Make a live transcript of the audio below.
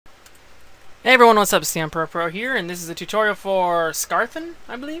Hey everyone, what's up? It's TheUnproPro here, and this is a tutorial for Skarthan,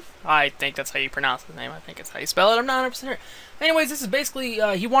 I believe. I think that's how you pronounce his name. I think it's how you spell it. I'm not 100% sure. Anyways, this is basically,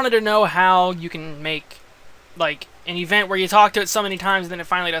 he wanted to know how you can make, like, an event where you talk to it so many times and then it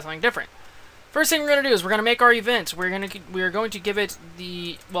finally does something different. First thing we're going to do is we're going to make our event. We're going to give it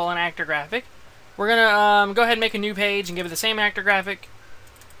an actor graphic. We're going to go ahead and make a new page and give it the same actor graphic.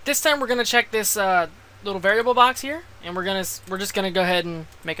 This time we're going to check this little variable box here, and we're just going to go ahead and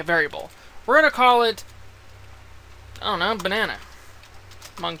make a variable. We're going to call it, I don't know, banana.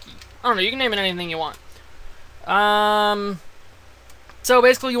 Monkey. I don't know, you can name it anything you want. So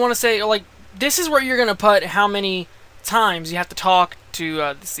basically you want to say, like, this is where you're going to put how many times you have to talk to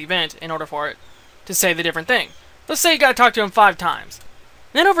this event in order for it to say the different thing. Let's say you got to talk to him 5 times.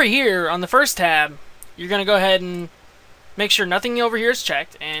 Then over here, on the first tab, you're going to go ahead and make sure nothing over here is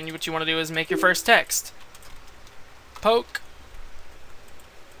checked, and what you want to do is make your first text. Poke.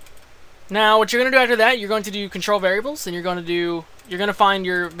 Now, what you're going to do after that, you're going to do control variables, and you're going to find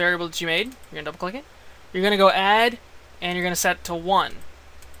your variable that you made. You're going to double click it. You're going to go add, and you're going to set to 1.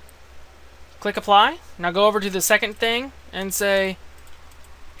 Click apply. Now go over to the second thing and say,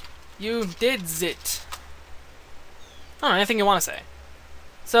 you did it. I don't know, anything you want to say.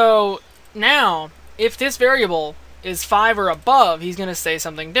 So, now, if this variable is 5 or above, he's going to say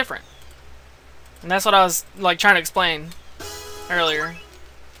something different. And that's what I was, like, trying to explain earlier.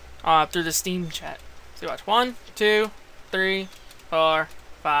 Through the Steam chat. So watch 1, 2, 3, 4,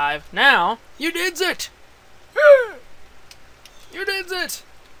 5. Now you did it. You did it.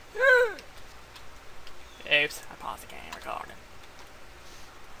 Oops, I paused the game recording.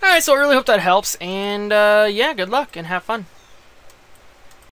 Alright, so I really hope that helps, and yeah, good luck and have fun.